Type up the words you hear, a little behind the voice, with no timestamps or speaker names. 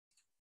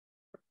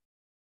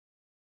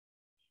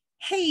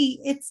Hey,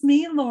 it's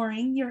me,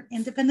 Lauren, your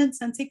independent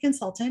Scentsy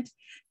consultant.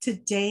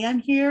 Today I'm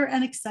here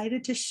and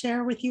excited to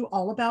share with you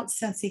all about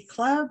Scentsy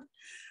Club.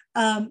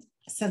 Um,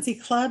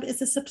 Scentsy Club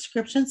is a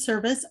subscription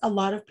service. A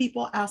lot of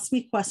people ask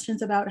me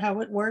questions about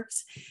how it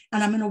works,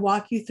 and I'm going to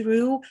walk you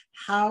through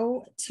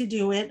how to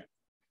do it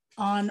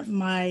on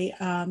my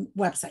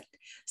website.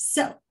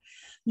 So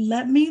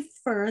let me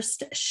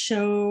first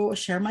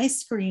share my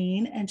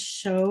screen and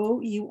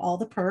show you all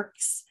the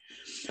perks.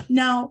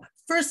 Now,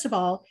 first of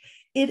all,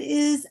 it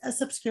is a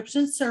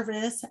subscription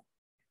service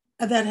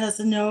that has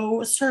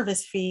no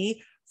service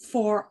fee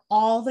for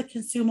all the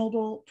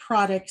consumable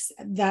products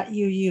that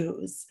you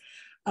use.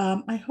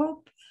 I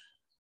hope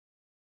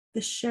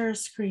the share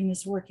screen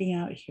is working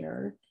out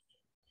here.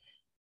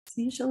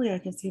 Usually I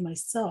can see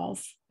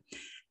myself.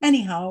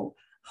 Anyhow,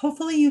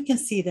 hopefully you can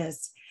see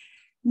this.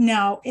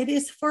 Now, it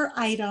is for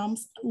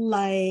items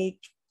like,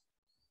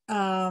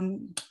 oh,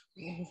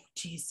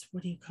 geez,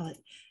 what do you call it?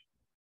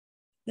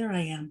 There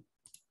I am.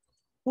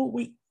 Oh,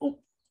 wait. Oh,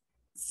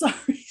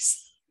 sorry.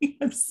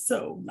 I'm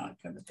so not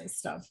good at this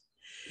stuff.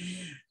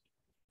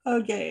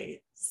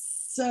 Okay.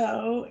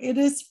 So it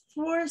is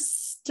for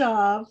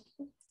stuff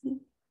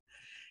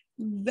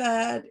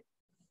that,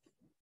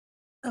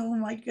 oh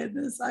my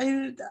goodness,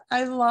 I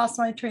lost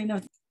my train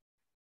of.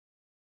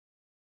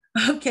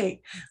 Okay.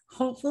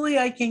 Hopefully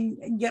I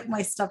can get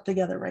my stuff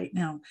together right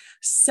now.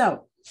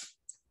 So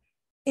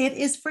it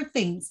is for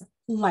things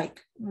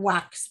like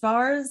wax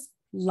bars,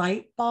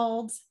 light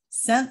bulbs,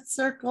 scent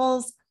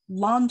circles,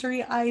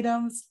 laundry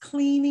items,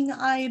 cleaning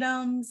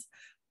items,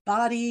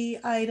 body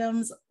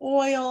items,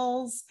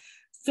 oils,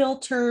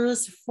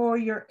 filters for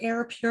your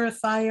air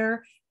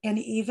purifier, and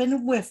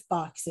even whiff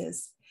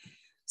boxes.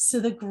 So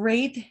the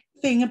great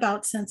thing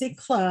about Scentsy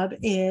Club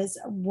is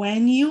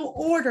when you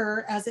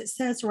order, as it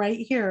says right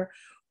here,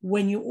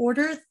 when you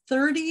order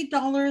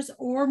 $30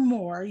 or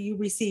more, you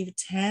receive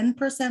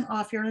 10%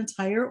 off your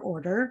entire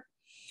order.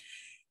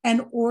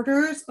 And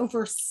orders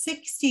over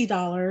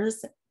 $60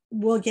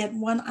 will get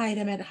one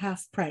item at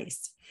half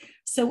price.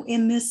 So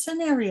in this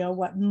scenario,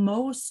 what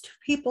most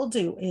people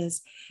do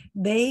is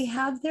they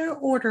have their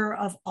order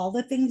of all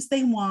the things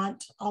they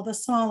want, all the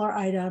smaller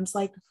items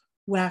like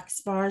wax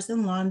bars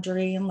and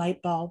laundry and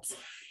light bulbs,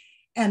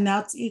 and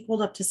that's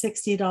equaled up to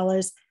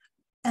 $60.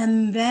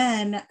 And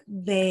then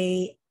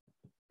they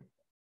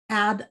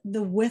add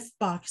the whiff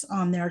box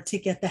on there to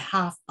get the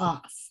half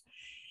off.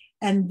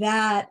 And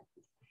that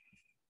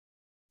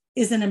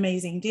is an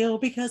amazing deal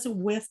because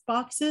whiff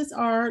boxes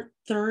are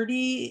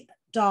 $30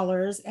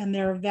 and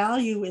their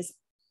value is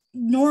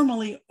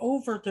normally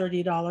over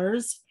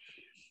 $30.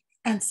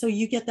 And so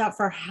you get that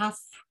for half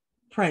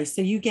price.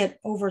 So you get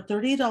over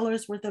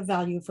 $30 worth of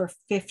value for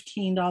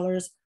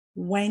 $15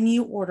 when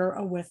you order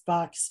a whiff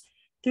box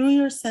through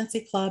your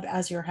Scentsy Club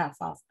as your half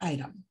off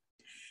item.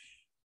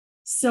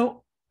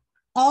 So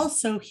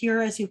also here,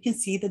 as you can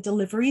see, the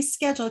delivery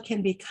schedule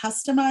can be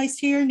customized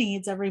to your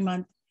needs every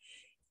month.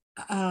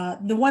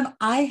 The one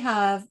I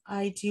have,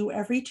 I do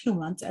every 2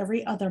 months.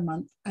 Every other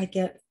month, I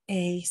get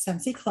a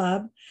Scentsy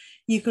Club.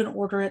 You can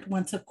order it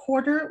once a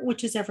quarter,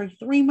 which is every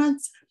 3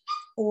 months,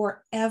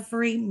 or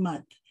every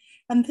month.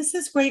 And this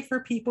is great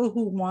for people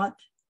who want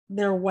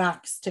their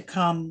wax to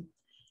come.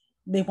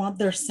 They want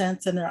their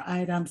scents and their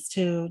items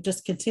to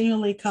just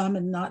continually come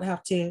and not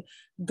have to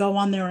go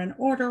on there and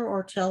order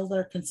or tell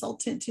their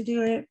consultant to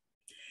do it.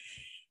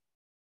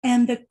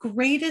 And the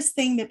greatest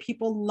thing that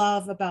people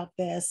love about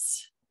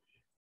this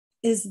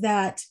is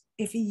that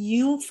if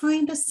you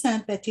find a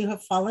scent that you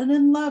have fallen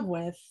in love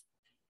with,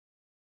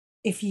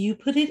 if you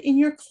put it in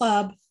your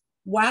club,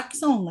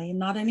 wax only,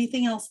 not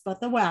anything else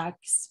but the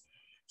wax,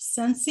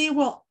 Scentsy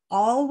will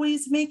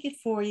always make it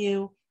for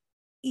you,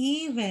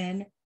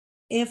 even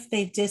if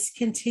they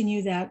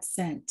discontinue that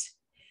scent.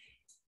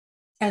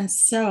 And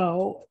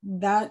so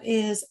that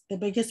is the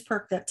biggest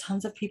perk that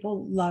tons of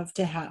people love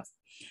to have.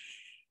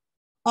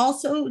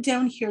 Also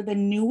down here, the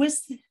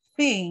newest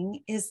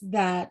thing is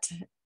that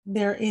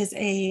there is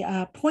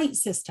a point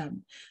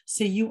system.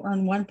 So you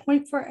earn 1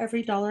 point for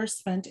every dollar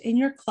spent in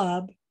your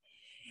club,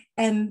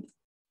 and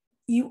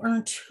you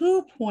earn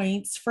 2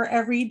 points for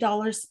every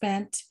dollar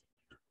spent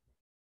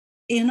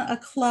in a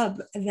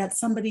club that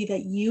somebody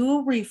that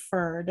you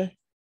referred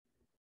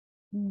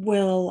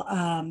will,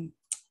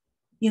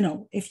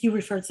 if you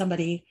referred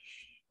somebody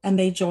and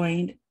they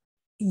joined,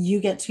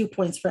 you get 2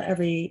 points for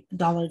every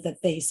dollar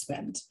that they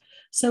spend.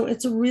 So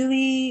it's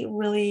really,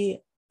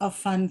 really a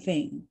fun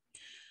thing.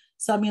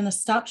 So I'm going to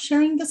stop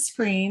sharing the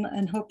screen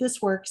and hope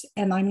this works.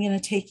 And I'm going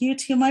to take you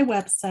to my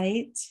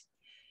website.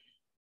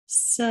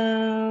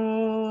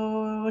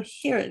 So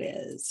here it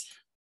is.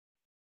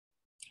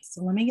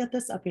 So let me get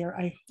this up here.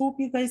 I hope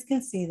you guys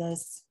can see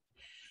this.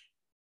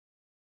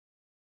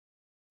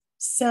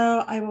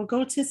 So I will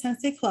go to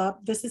Scentsy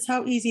Club. This is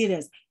how easy it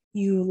is.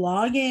 You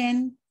log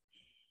in,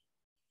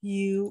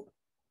 you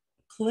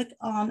click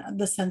on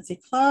the Scentsy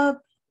Club,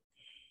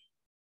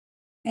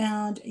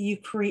 and you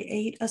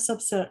create a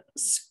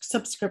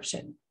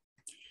subscription.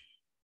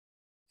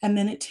 And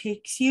then it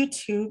takes you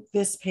to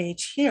this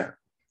page here.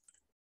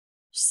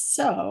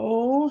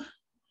 So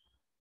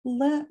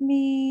let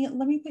me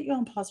put you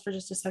on pause for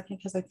just a second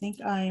because I think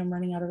I am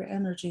running out of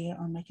energy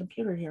on my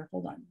computer here.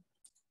 Hold on.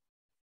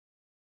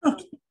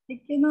 Okay. I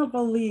cannot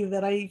believe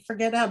that I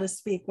forget how to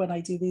speak when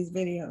I do these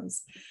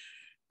videos.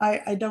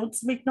 I don't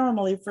speak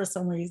normally for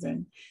some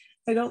reason.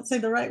 I don't say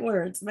the right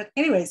words. But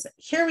anyways,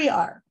 here we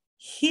are.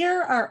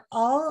 Here are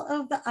all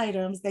of the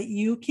items that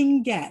you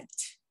can get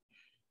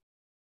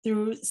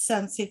through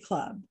Scentsy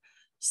Club.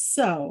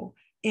 So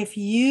if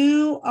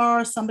you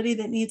are somebody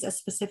that needs a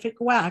specific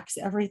wax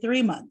every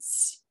 3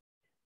 months,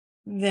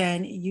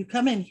 then you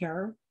come in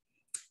here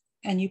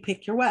and you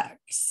pick your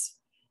wax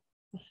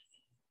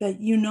that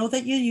you know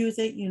that you use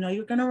it, you know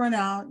you're going to run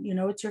out, you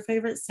know it's your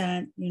favorite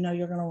scent, you know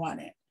you're going to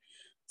want it.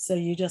 So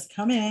you just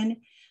come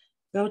in,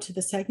 go to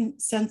the second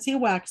Scentsy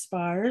wax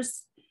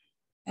bars,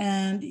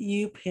 and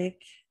you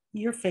pick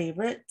your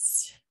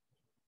favorites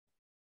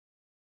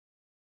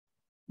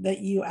that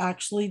you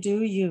actually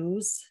do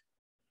use.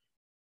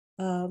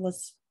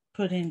 Let's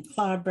put in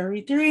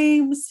Cloudberry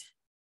Dreams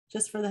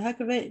just for the heck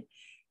of it.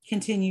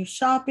 Continue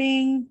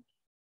shopping.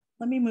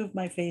 Let me move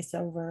my face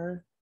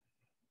over.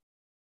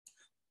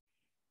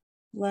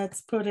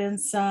 Let's put in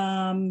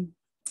some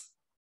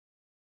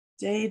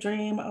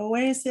Daydream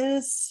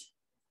Oasis.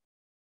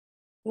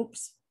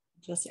 Oops,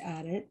 just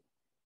add it.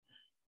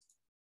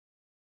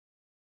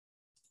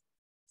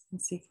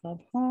 Scentsy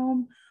Club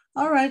Home.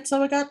 All right,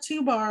 so I got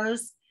 2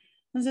 bars.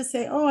 Let's just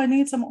say, oh, I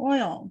need some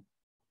oil.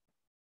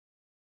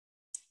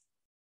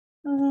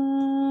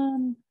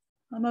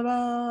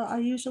 I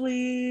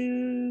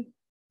usually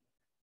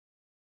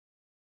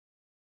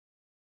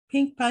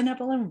pink,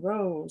 pineapple, and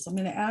rose. I'm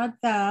going to add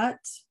that.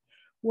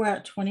 We're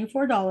at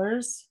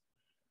 $24.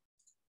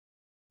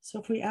 So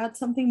if we add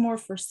something more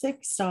for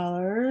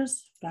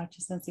 $6, back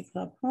to Scentsy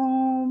Club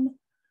Home.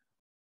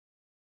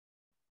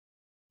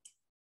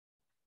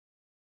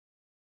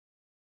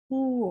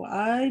 Oh,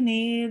 I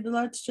need,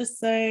 let's just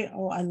say,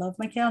 oh, I love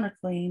my counter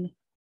clean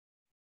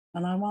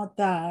and I want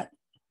that.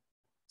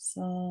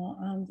 So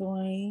I'm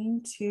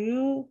going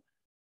to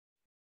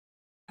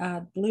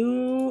add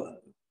Blue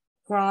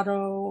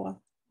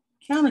Grotto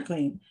counter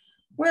clean.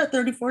 We're at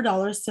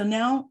 $34. So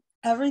now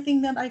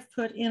everything that I've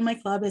put in my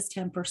club is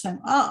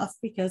 10% off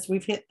because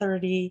we've hit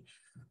 $34.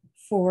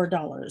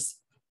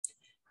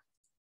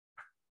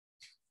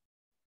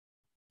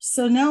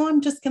 So now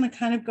I'm just going to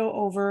kind of go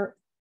over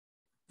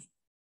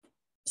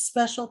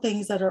special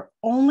things that are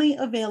only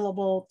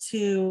available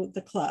to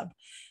the club.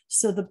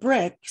 So the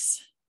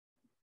bricks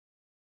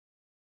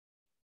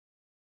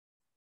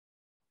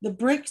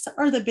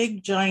are the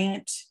big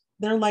giant,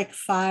 they're like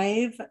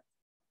 5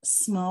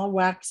 small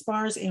wax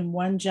bars in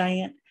one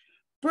giant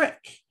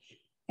brick.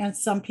 And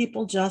some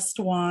people just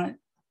want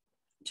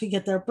to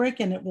get their brick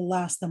and it will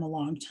last them a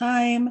long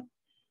time.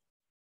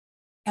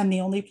 And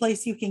the only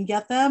place you can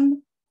get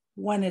them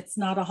when it's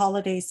not a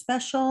holiday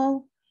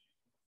special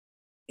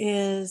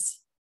is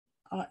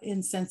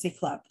in Scentsy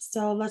Club.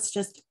 So let's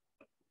just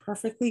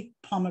perfectly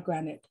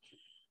pomegranate.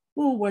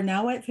 Ooh, we're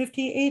now at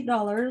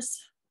 $58.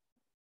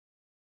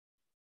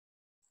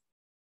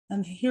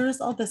 And here's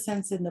all the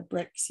scents in the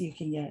bricks you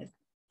can get.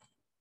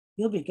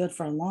 You'll be good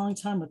for a long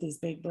time with these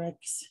big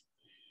bricks.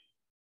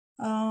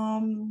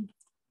 Oh,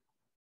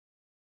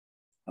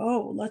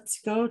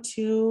 let's go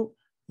to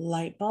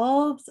light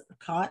bulbs,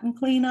 cotton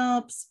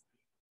cleanups,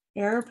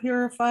 air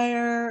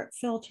purifier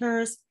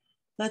filters.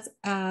 Let's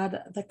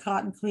add the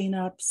cotton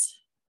cleanups.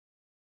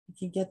 You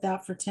can get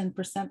that for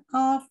 10%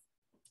 off.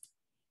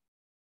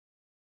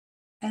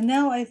 And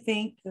now I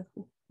think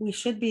we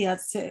should be at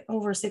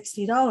over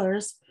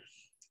 $60.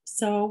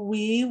 So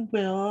we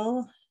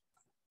will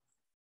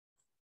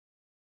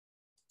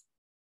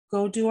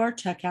go do our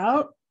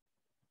checkout.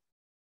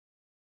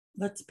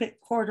 Let's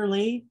pick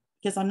quarterly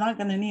because I'm not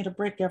going to need a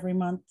brick every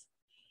month.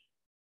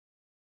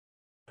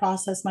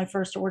 Process my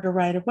first order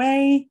right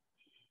away.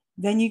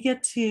 Then you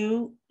get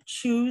to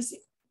choose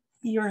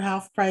your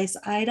half price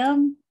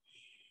item.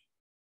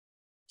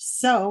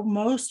 So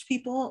most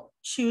people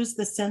choose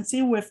the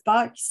Scentsy Whiff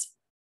Box,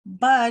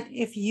 but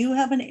if you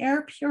have an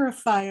air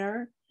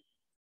purifier,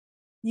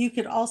 you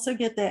could also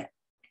get the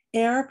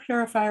air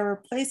purifier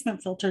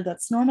replacement filter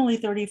that's normally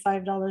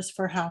 $35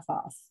 for half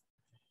off.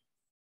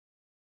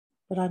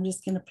 But I'm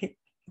just going to pick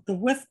the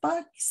Whiff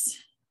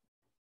Box,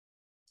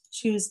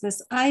 choose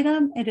this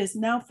item. It is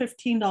now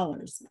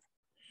 $15.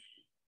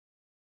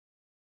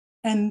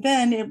 And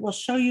then it will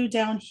show you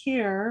down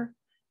here,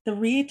 the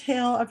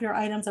retail of your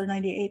items are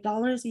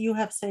 $98. You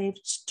have saved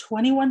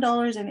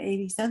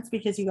 $21.80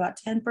 because you got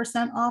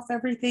 10% off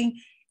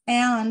everything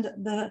and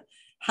the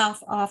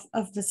half off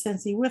of the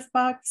Scentsy Whiff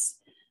Box.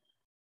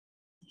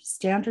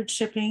 Standard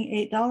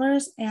shipping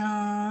 $8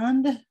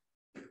 and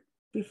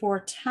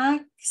before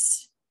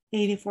tax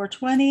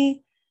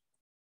 $84.20.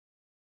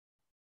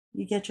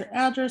 You get your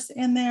address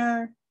in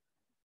there.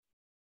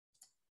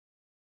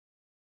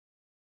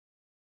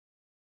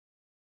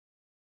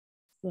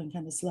 Going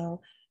kind of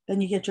slow. Then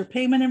you get your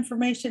payment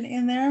information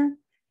in there,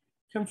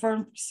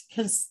 confirm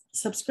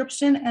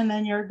subscription, and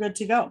then you're good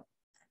to go.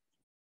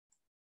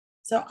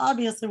 So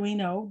obviously we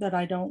know that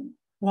I don't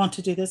want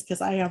to do this because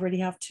I already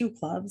have 2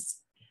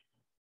 clubs.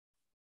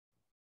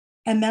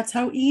 And that's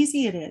how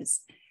easy it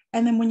is.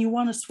 And then when you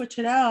want to switch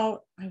it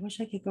out, I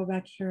wish I could go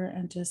back here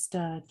and just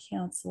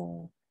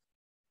cancel.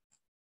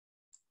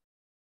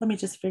 Let me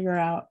just figure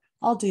out.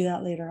 I'll do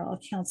that later. I'll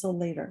cancel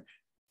later.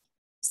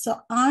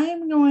 So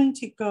I'm going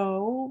to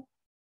go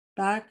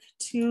back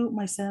to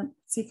my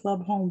Scentsy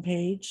Club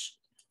homepage.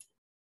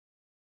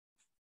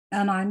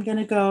 And I'm going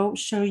to go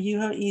show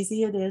you how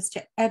easy it is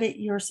to edit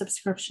your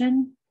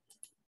subscription.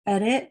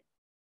 Edit.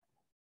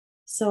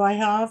 So I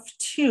have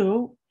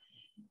 2.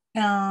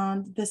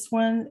 And this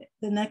one,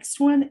 the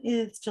next one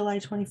is July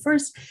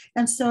 21st.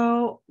 And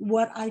so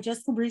what I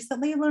just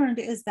recently learned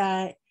is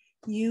that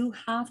you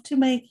have to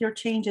make your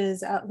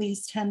changes at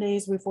least 10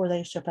 days before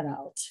they ship it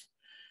out.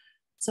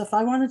 So if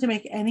I wanted to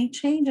make any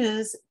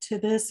changes to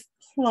this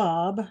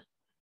club,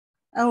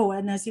 oh,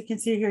 and as you can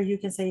see here, you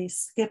can say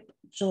skip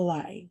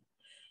July.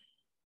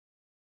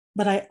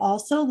 But I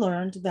also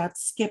learned that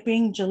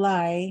skipping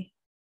July,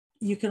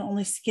 you can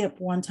only skip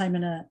one time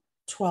in a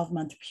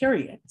 12-month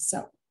period.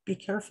 So be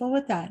careful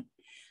with that.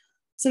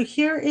 So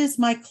here is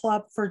my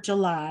club for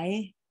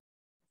July.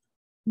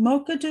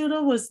 Mocha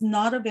Doodle was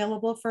not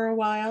available for a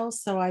while,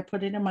 so I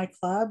put it in my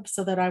club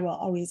so that I will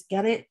always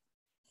get it.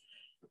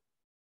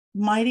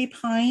 Mighty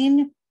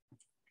Pine,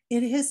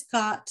 it has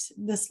got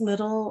this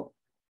little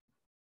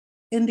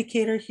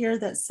indicator here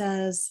that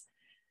says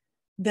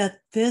that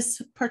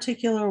this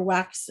particular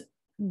wax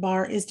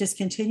bar is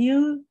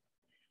discontinued.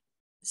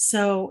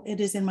 So it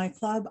is in my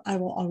club. I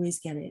will always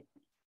get it.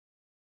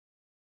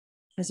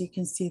 As you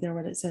can see there,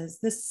 what it says,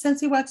 this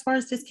Scentsy wax bar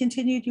is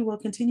discontinued. You will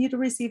continue to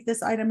receive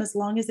this item as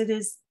long as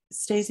it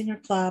stays in your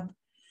club.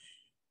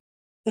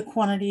 The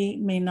quantity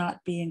may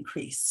not be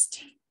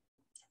increased.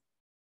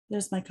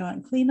 There's my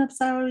cotton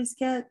cleanups I always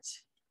get.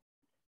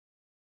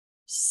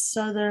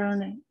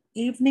 Southern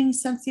Evening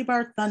Scentsy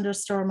Bar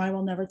Thunderstorm. I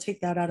will never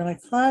take that out of my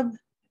club.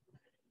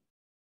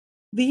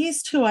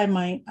 These 2 I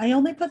might. I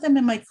only put them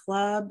in my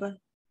club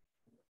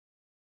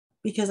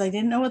because I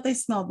didn't know what they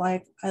smelled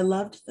like. I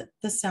loved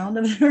the sound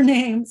of their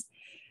names.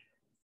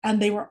 And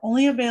they were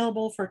only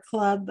available for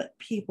club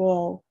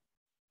people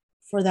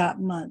for that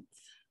month.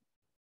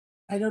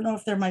 I don't know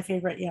if they're my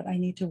favorite yet. I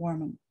need to warm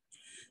them.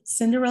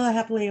 Cinderella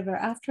Happily Ever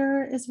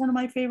After is one of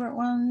my favorite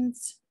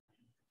ones.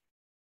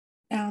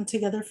 And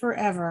Together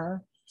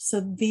Forever. So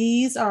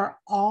these are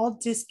all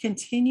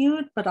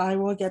discontinued, but I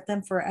will get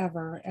them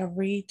forever,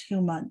 every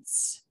 2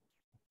 months.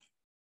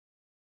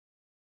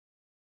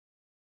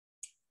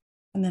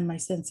 And then my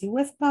Scentsy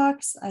Whiff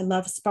Box. I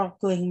love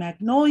Sparkling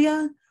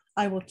Magnolia.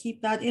 I will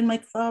keep that in my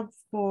club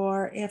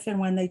for if and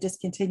when they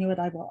discontinue it,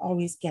 I will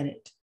always get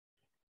it.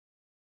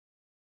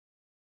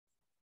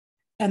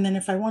 And then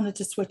if I wanted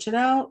to switch it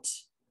out,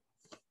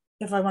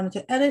 if I wanted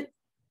to edit,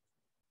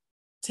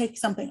 take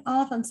something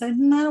off and say, I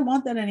don't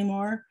want that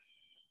anymore.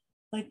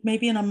 Like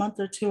maybe in a month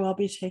or 2, I'll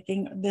be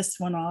taking this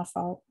one off.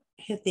 I'll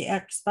hit the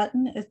X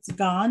button, it's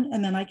gone,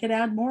 and then I could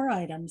add more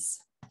items.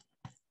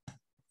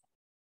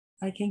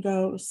 I can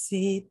go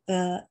see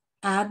the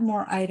add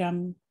more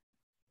item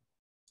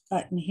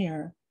button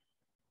here.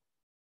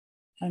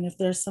 And if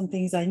there's some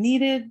things I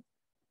needed,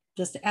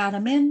 just add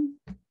them in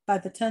by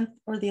the 10th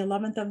or the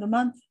 11th of the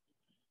month,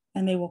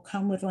 and they will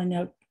come with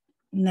my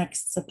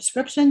next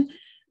subscription.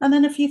 And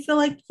then if you feel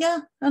like, yeah,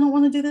 I don't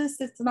want to do this,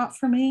 it's not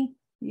for me,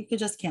 you could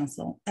just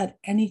cancel at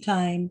any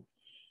time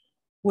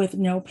with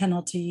no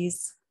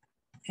penalties.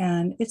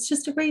 And it's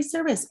just a great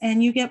service,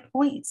 and you get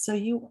points. So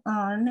you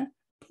earn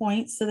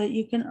points so that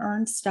you can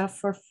earn stuff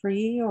for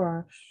free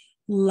or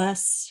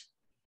less.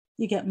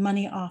 You get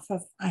money off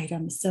of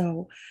items.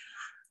 So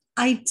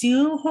I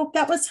do hope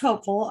that was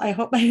helpful. I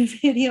hope my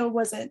video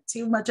wasn't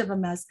too much of a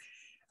mess.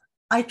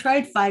 I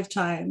tried 5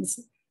 times.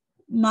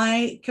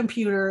 My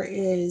computer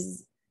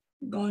is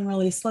going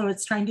really slow.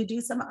 It's trying to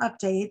do some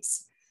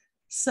updates.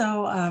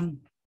 So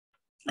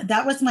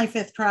that was my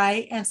 5th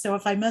try. And so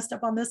if I messed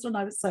up on this one,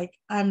 I was like,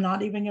 I'm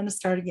not even going to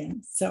start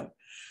again. So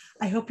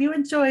I hope you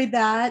enjoyed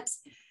that.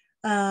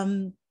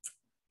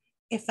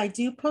 If I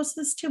do post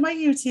this to my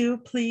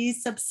YouTube,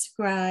 please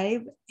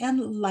subscribe and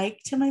like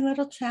to my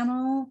little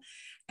channel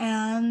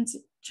and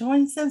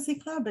join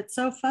Scentsy Club. It's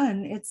so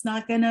fun. It's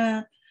not going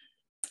to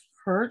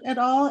hurt at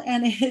all.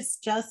 And it's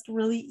just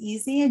really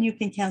easy, and you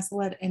can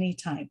cancel at any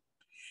time.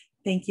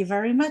 Thank you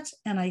very much.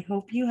 And I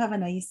hope you have a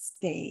nice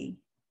day.